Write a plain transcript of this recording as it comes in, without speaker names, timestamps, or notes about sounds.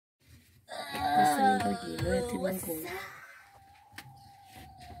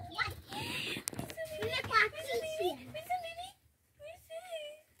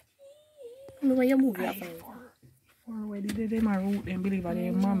Why you move your phone? Where did they my root and believe in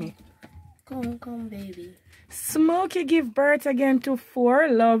their mommy? Come, baby. Smokey give birth again to 4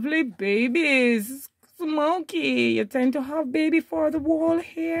 lovely babies. Smokey, you tend to have baby for the whole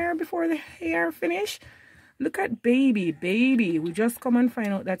hair before the hair finish. Look at baby. We just come and find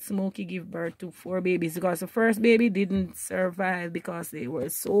out that Smokey give birth to 4 babies because the first baby didn't survive because they were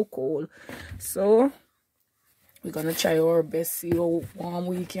so cold. So we're gonna try our best, see how warm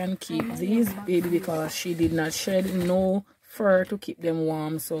we can keep these baby because she did not shed no fur to keep them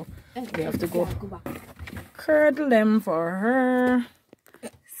warm. So we have to go curdle them for her.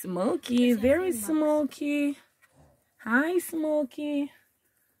 Smokey, very Smokey. Hi, Smokey.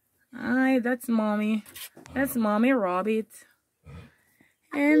 Hi, that's mommy. That's mommy Rabbit.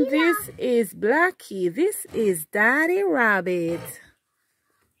 And this is Blackie. This is Daddy Rabbit.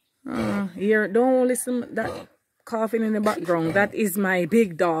 Here, don't listen that coughing in the background. That is my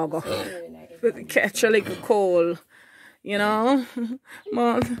big dog. Catch a little cold. You know?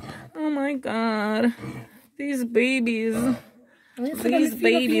 Oh my God. These babies. These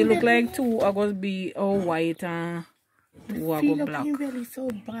babies look like 2 are going to be all white and 2 are going to be black. I feel really so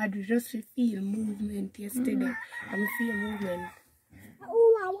bad. We just feel movement yesterday. I feel movement.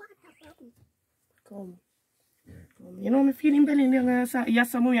 Come. You know, I'm feeling belly.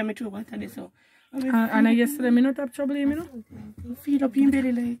 Yes, I'm going to water this. And I yesterday, I not have trouble, you know? I feel up in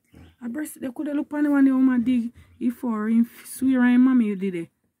belly like. I breast, they could have looked on the one they want to dig before in swear and mommy did it.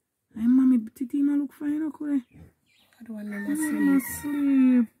 And mommy, Titi, ma look fine, okay? I don't want to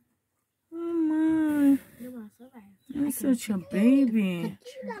sleep. Oh my. You're such a baby.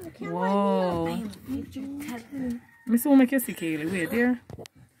 Whoa. I saw make you sick, Kaylee. Wait there.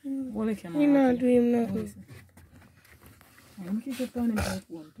 You're not doing nothing. If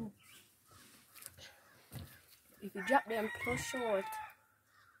you drop them so short.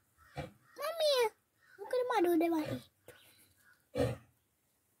 Mommy, look at my do them.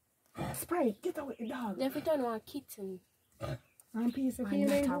 Sprite, get away, dog. They have to turn on kitten. And piece of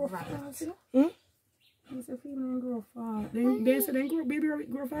feeling grow fast, you know? Piece of feeling grow fast. They say they grow, baby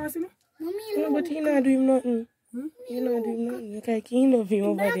grow fast, you know? Mommy, no, but he's not doing nothing. He's not doing nothing. You can't keep of him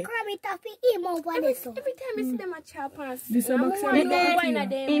over there. Every time you see them at chop us, this is a box of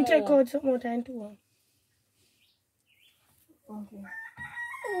him take out some more time to one. Okay.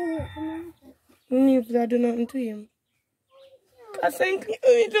 If I do nothing to him. I think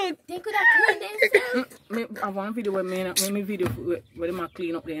they could have cleaned themselves. I want video where me video where they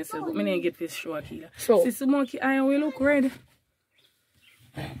clean up themselves, but me didn't get this short here. So, see Smokey eye will look red.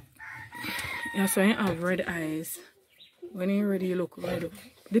 Yeah, so you have red eyes. When you're ready, you look red.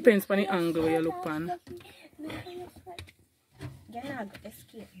 Depends on the angle where you look on.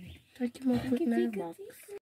 take him up with my box.